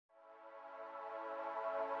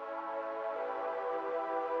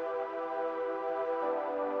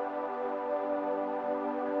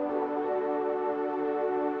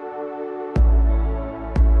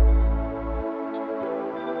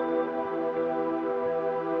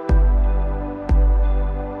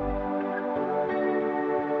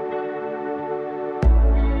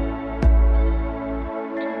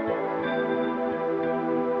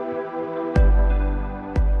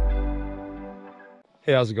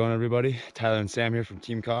Hey, how's it going, everybody? Tyler and Sam here from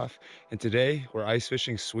TEAMCOFF, and today we're ice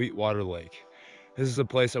fishing Sweetwater Lake. This is a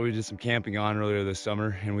place that we did some camping on earlier this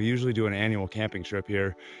summer, and we usually do an annual camping trip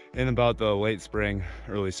here in about the late spring,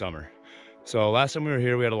 early summer. So last time we were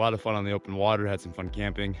here, we had a lot of fun on the open water, had some fun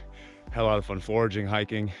camping, had a lot of fun foraging,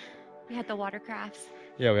 hiking. We had the watercrafts.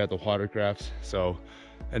 Yeah, we had the watercrafts.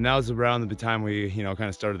 And now's around the time we, kind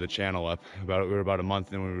of started the channel up. We were about a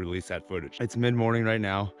month in when we released that footage. It's mid-morning right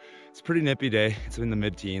now. It's a pretty nippy day. It's in the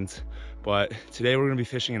mid-teens. But today we're gonna be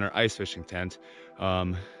fishing in our ice fishing tent.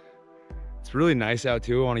 It's really nice out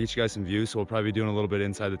too. I wanna get you guys some views, so we'll probably be doing a little bit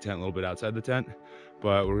inside the tent, a little bit outside the tent.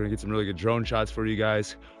 But we're gonna get some really good drone shots for you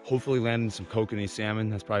guys. Hopefully landing some kokanee salmon.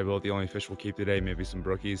 That's probably about the only fish we'll keep today, maybe some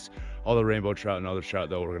brookies. All the rainbow trout and other trout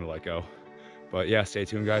though, we're gonna let go. But yeah, stay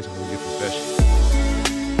tuned guys, we'll get some fish.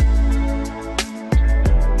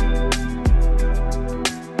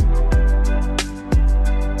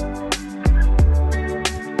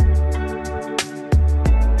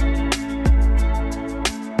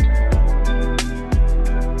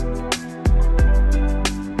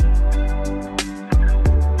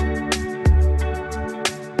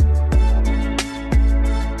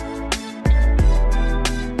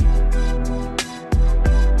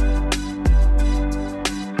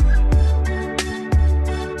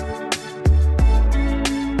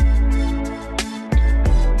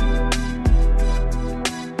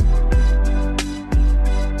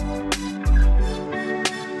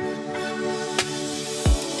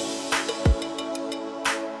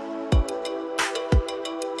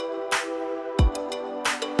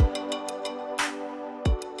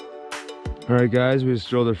 All right guys, we just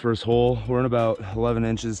drilled our first hole. We're in about 11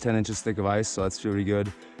 inches, 10 inches thick of ice, so that's pretty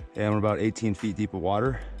good. And we're about 18 feet deep of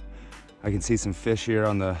water. I can see some fish here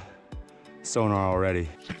on the sonar already.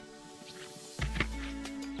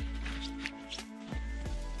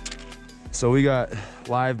 So we got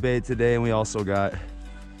live bait today, and we also got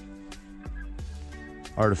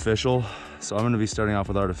artificial. So I'm gonna be starting off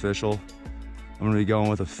with artificial. I'm gonna be going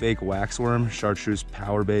with a fake waxworm, chartreuse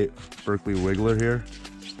power bait, Berkeley Wiggler here.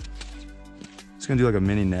 It's gonna do like a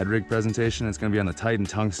mini Ned rig presentation. It's gonna be on the Titan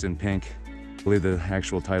Tungsten pink. I believe the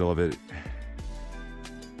actual title of it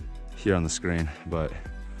here on the screen, but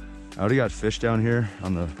I already got fish down here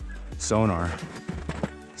on the sonar.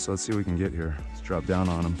 So let's see what we can get here. Let's drop down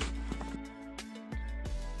on them.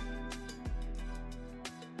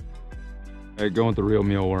 All right, going with the real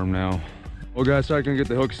mealworm now. Well guys, sorry I couldn't get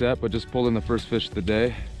the hook set, but just pulled in the first fish of the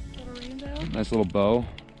day. Little rainbow. Nice little bow.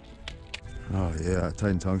 Oh yeah,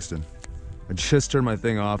 Titan Tungsten. I just turned my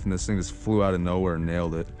thing off and this thing just flew out of nowhere and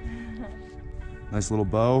nailed it. Nice little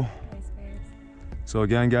bow. Nice face. So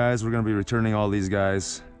again, guys, we're gonna be returning all these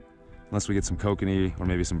guys unless we get some kokanee or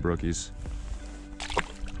maybe some brookies.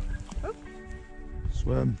 Oh.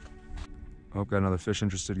 Swim. Oh, got another fish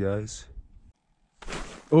interested, guys.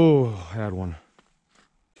 Oh, I had one.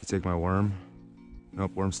 You take my worm?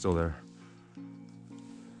 Nope, worm's still there.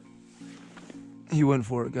 He went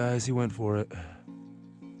for it, guys, he went for it.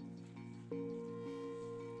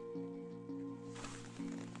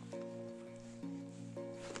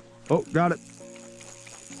 Oh, got it.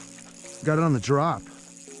 Got it on the drop.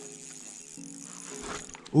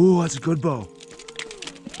 Ooh, that's a good bow.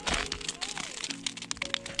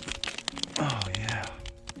 Oh, yeah.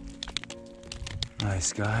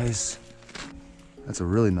 Nice, guys. That's a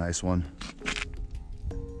really nice one.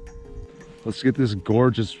 Let's get this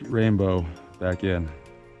gorgeous rainbow back in.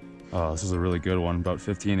 Oh, this is a really good one. About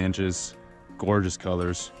 15 inches. Gorgeous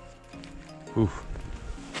colors. Ooh.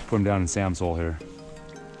 Put him down in Sam's hole here.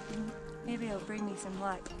 Maybe it'll bring me some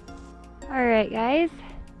luck. All right, guys.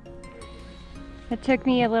 It took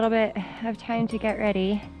me a little bit of time to get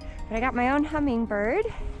ready, but I got my own hummingbird.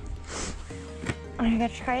 I'm gonna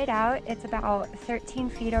try it out. It's about 13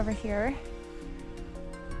 feet over here.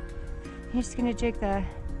 I'm just gonna jig the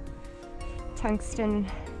tungsten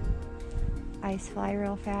ice fly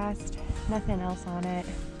real fast. Nothing else on it.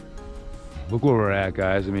 Look where we're at,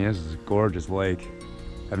 guys. I mean, this is a gorgeous lake.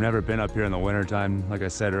 I've never been up here in the wintertime. Like I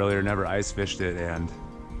said earlier, never ice fished it, and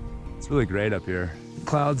it's really great up here.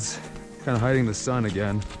 Clouds kind of hiding the sun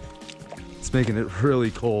again. It's making it really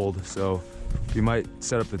cold, so we might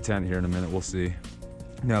set up the tent here in a minute, we'll see.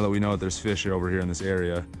 Now that we know that there's fish over here in this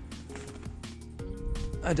area,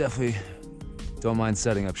 I definitely don't mind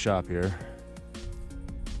setting up shop here.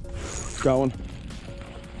 Got one.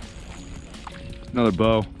 Another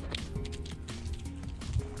bow.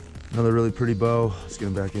 Another really pretty bow. Let's get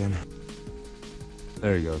him back in.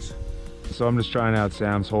 There he goes. So I'm just trying out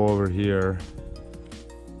Sam's hole over here.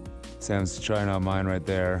 Sam's trying out mine right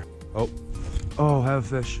there. Oh, have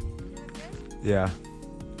a fish. Yeah.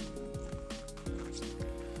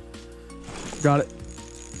 Got it.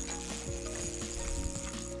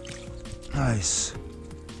 Nice.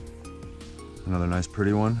 Another nice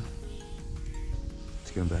pretty one.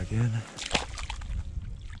 Let's get him back in.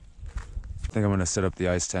 I think I'm gonna set up the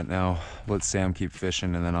ice tent now. Let Sam keep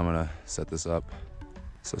fishing and then I'm gonna set this up.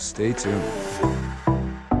 So stay tuned.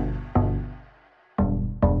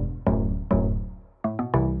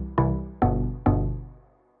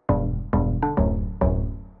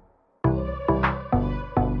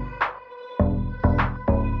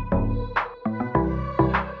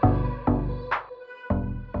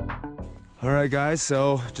 All right guys,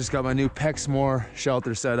 so just got my new Pexmore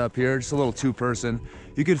shelter set up here. Just a little 2-person.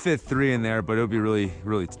 You could fit 3 in there, but it would be really,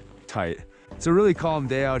 really tight. It's a really calm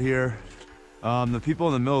day out here. The people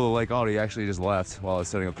in the middle of the lake already actually just left while I was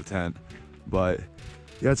setting up the tent. But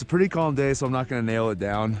yeah, it's a pretty calm day, so I'm not gonna nail it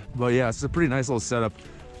down. But yeah, it's a pretty nice little setup.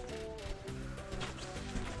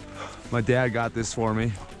 My dad got this for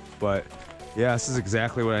me, but yeah, this is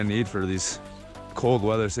exactly what I need for these cold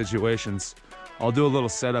weather situations. I'll do a little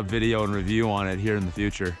setup video and review on it here in the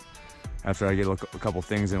future after I get a couple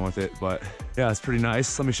things in with it. But yeah, it's pretty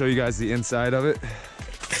nice. Let me show you guys the inside of it.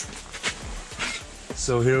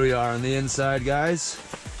 So here we are on the inside, guys.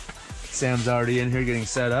 Sam's already in here getting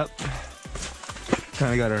set up.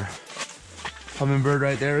 Kind of got our hummingbird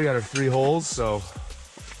right there. We got our 3 holes. So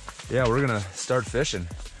yeah, we're gonna start fishing.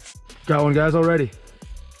 Got one, guys, already.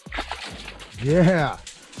 Yeah.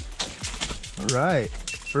 All right.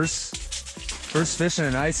 First fish in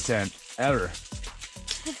an ice tent ever.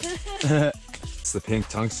 It's the pink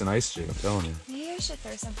tungsten ice jig, I'm telling you. Maybe I should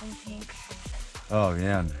throw something pink. Oh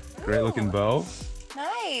man, great looking bow.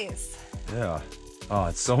 Nice. Yeah. Oh,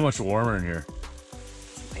 it's so much warmer in here.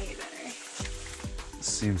 It's way better.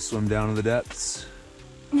 See him swim down to the depths.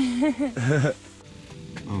 Oh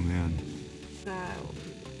man.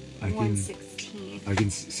 116. I can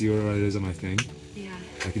see where it is on my thing. Yeah.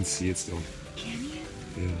 I can see it still. Can you?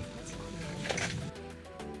 Yeah.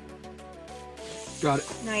 Got it.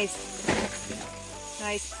 Nice.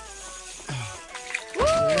 Nice. Woo!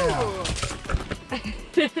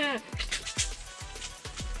 Yes.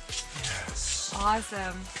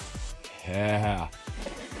 Awesome. Yeah.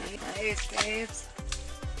 Nice, babes.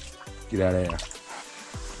 Get out of here.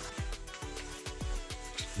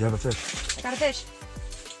 You have a fish. I got a fish.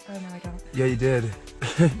 Oh no, I don't. Yeah, you did.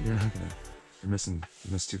 You're missing.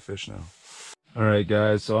 You missed 2 fish now. All right,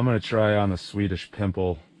 guys. So I'm gonna try on the Swedish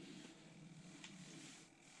Pimple.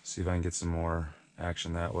 See if I can get some more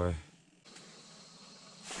action that way.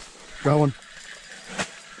 Got one.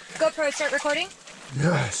 GoPro, start recording.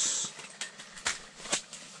 Yes.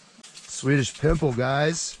 Swedish Pimple,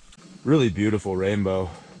 guys. Really beautiful rainbow,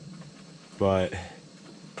 but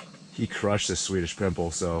he crushed this Swedish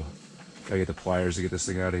Pimple, so gotta get the pliers to get this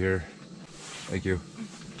thing out of here. Thank you.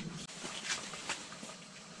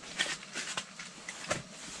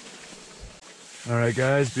 All right,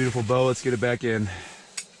 guys, beautiful bow. Let's get it back in.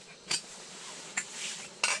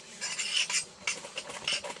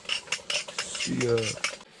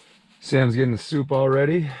 Sam's getting the soup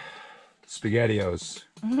already. SpaghettiOs.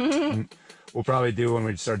 We'll probably do when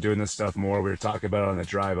we start doing this stuff more. We were talking about it on the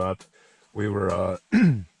drive up. We were,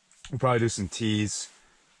 we'll probably do some teas.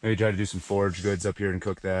 Maybe try to do some forage goods up here and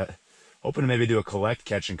cook that. Hoping to maybe do a collect,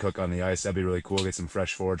 catch, and cook on the ice. That'd be really cool. Get some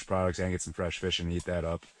fresh forage products and get some fresh fish and eat that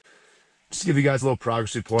up. Just to give you guys a little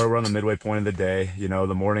progress report. We're on the midway point of the day. You know,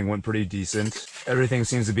 the morning went pretty decent. Everything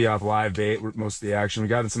seems to be off live bait, most of the action. We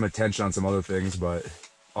got some attention on some other things, but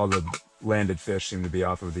all the landed fish seem to be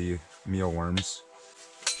off of the mealworms.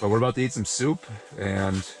 But we're about to eat some soup,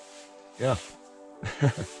 and yeah.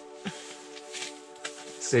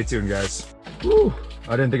 Stay tuned, guys. Woo.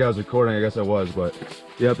 I didn't think I was recording. I guess I was, but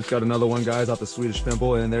yep, it's got another one, guys, off the Swedish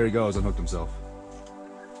Pimple, and there he goes, unhooked himself.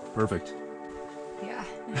 Perfect. Yeah.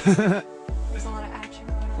 There's a lot of action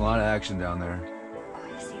going on. A lot of action down there. Oh,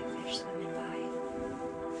 I see a fish swimming by.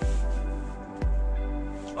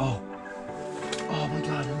 Oh. Oh my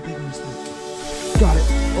god, how big was that? Got it.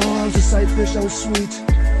 Oh, that was a sight fish. That was sweet.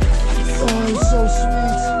 Oh, that was so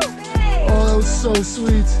sweet. Oh, that was so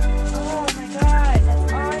sweet. Oh my god,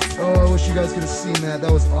 that's awesome. Oh, I wish you guys could have seen that.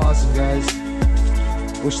 That was awesome, guys.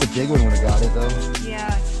 Wish the big one would have got it, though.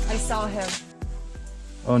 Yeah, I saw him.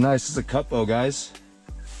 Oh, nice. This is a cut bow, guys.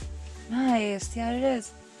 Nice. Yeah, it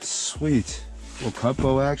is. Sweet. Little cut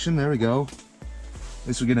bow action. There we go. At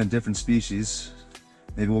least we're getting a different species.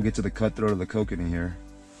 Maybe we'll get to the cutthroat or the kokanee here.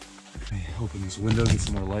 Let me open this window, get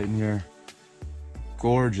some more light in here.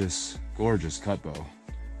 Gorgeous, gorgeous cut bow.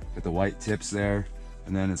 Got the white tips there,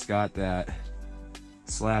 and then it's got that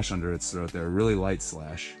slash under its throat there. Really light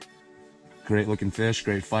slash. Great looking fish,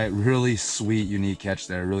 great fight. Really sweet, unique catch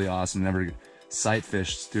there. Really awesome. Never sight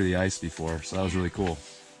fished through the ice before, so that was really cool.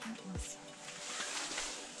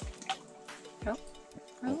 Go.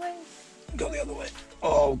 Go away. Go the other way.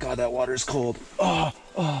 Oh God, that water is cold. Oh,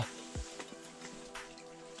 oh.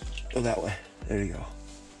 Go that way. There you go.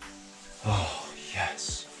 Oh,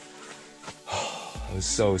 yes. Oh, that was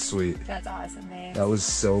so sweet. That's awesome, babe. That was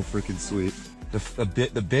so freaking sweet.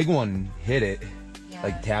 The big one hit it,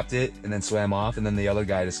 like tapped it, and then swam off, and then the other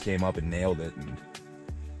guy just came up and nailed it. And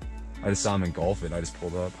I just saw him engulf it. I just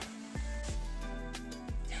pulled up.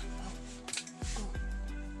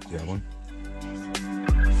 You have one?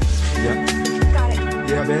 Yeah. Got it.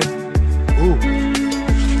 Yeah, babe. Ooh.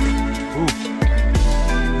 Ooh.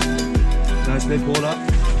 Nice, babe. Pull it up.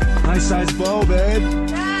 Nice size bow, babe.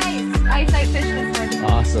 Nice. I sight fish this one.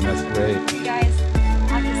 Awesome. That's great. You guys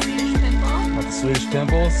have the Swedish Pimple. Got the Swedish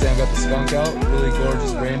Pimple. Sam got the skunk out. Really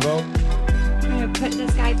gorgeous rainbow. I'm gonna put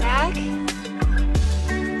this guy back.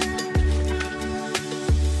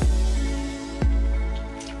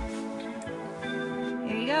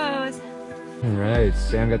 There he goes. All right,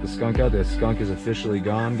 Sam got the skunk out. The skunk is officially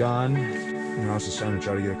gone. And I was just trying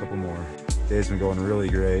to get a couple more. Day's been going really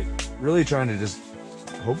great. Really trying to just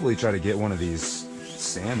hopefully try to get one of these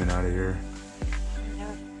salmon out of here.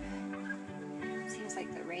 Seems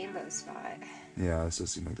like the rainbow spot. Yeah, this does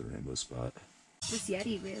seem like the rainbow spot. This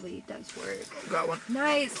Yeti really does work. Got one.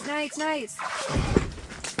 Nice, nice, nice.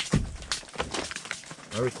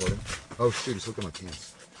 Am I recording? Oh shoot, just look at my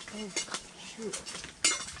pants. Oh, shoot.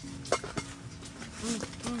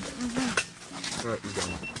 All right, you got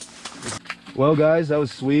one. Well guys, that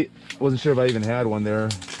was sweet. Wasn't sure if I even had one there.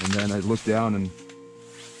 And then I looked down and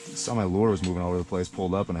saw my lure was moving all over the place,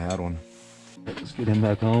 pulled up and I had one. Let's get him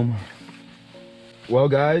back home. Well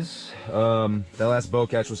guys, that last bow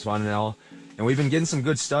catch was fun and all. And we've been getting some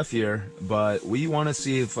good stuff here, but we want to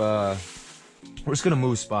see if we're just gonna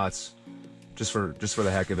move spots just for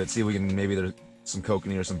the heck of it. See if we can, maybe there's some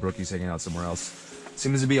kokanee or some brookies hanging out somewhere else.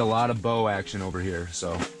 Seems to be a lot of bow action over here,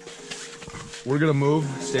 so we're gonna move.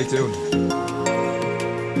 Stay tuned.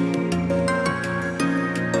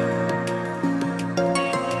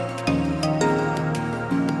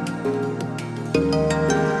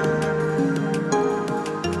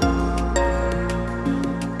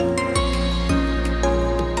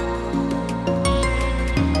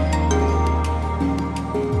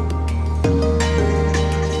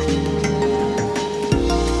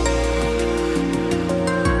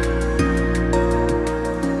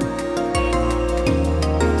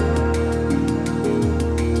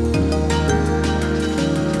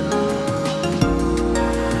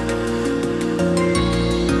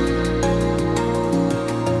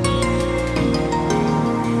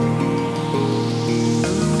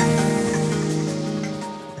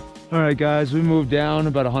 Alright guys, we moved down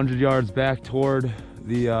about 100 yards back toward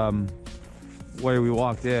the way we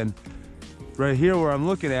walked in. Right here where I'm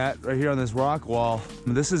looking at, right here on this rock wall,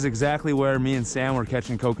 this is exactly where me and Sam were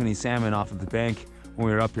catching kokanee salmon off of the bank when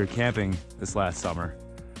we were up here camping this last summer.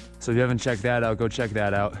 So if you haven't checked that out, go check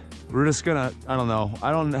that out. We're just gonna, I don't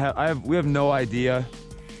know, we have no idea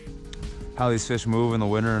how these fish move in the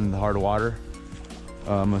winter in the hard water.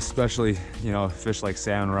 Especially, you know, fish like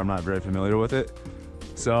salmon where I'm not very familiar with it.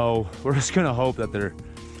 So we're just gonna hope that there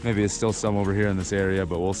maybe is still some over here in this area,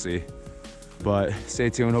 but we'll see. But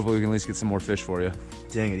stay tuned, hopefully we can at least get some more fish for you.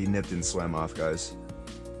 Dang it, he nipped and swam off, guys.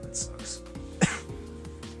 That sucks.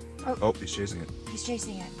 Oh, he's chasing it. He's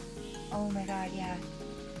chasing it. Oh my God, yeah.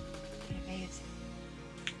 Get it, babes.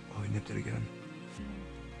 Oh, he nipped it again.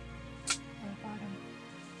 Oh,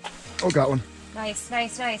 bottom. Oh, got one. Nice,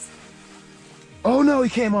 nice, nice. Oh no,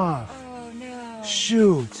 he came off. Oh no.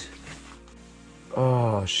 Shoot.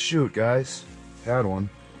 Oh, shoot, guys. Had one.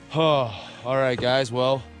 Oh, all right, guys.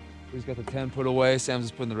 Well, we just got the tent put away. Sam's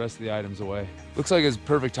just putting the rest of the items away. Looks like it's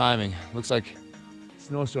perfect timing. Looks like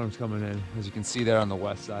snowstorm's coming in, as you can see there on the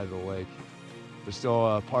west side of the lake. There's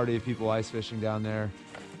still a party of people ice fishing down there,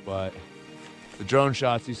 but the drone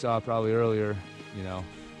shots you saw probably earlier, you know,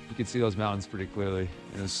 you could see those mountains pretty clearly.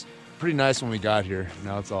 It was pretty nice when we got here.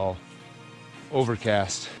 Now it's all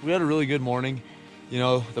overcast. We had a really good morning. You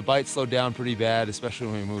know, the bite slowed down pretty bad, especially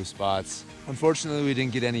when we moved spots. Unfortunately, we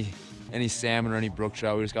didn't get any salmon or any brook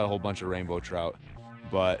trout. We just got a whole bunch of rainbow trout.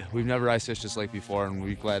 But we've never ice fished this lake before, and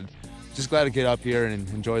we're just glad to get up here and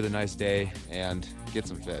enjoy the nice day and get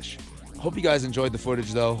some fish. Hope you guys enjoyed the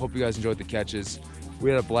footage, though. Hope you guys enjoyed the catches. We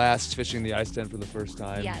had a blast fishing the ice tent for the first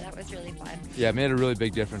time. Yeah, that was really fun. Yeah, it made a really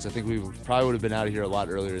big difference. I think we probably would have been out of here a lot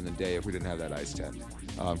earlier in the day if we didn't have that ice tent.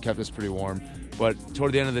 Kept us pretty warm. But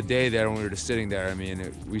toward the end of the day there, when we were just sitting there, I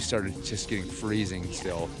mean, we started just getting freezing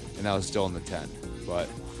still, and that was still in the tent. But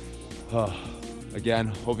Again,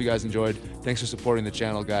 hope you guys enjoyed. Thanks for supporting the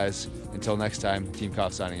channel, guys. Until next time, Team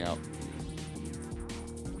Coff signing out.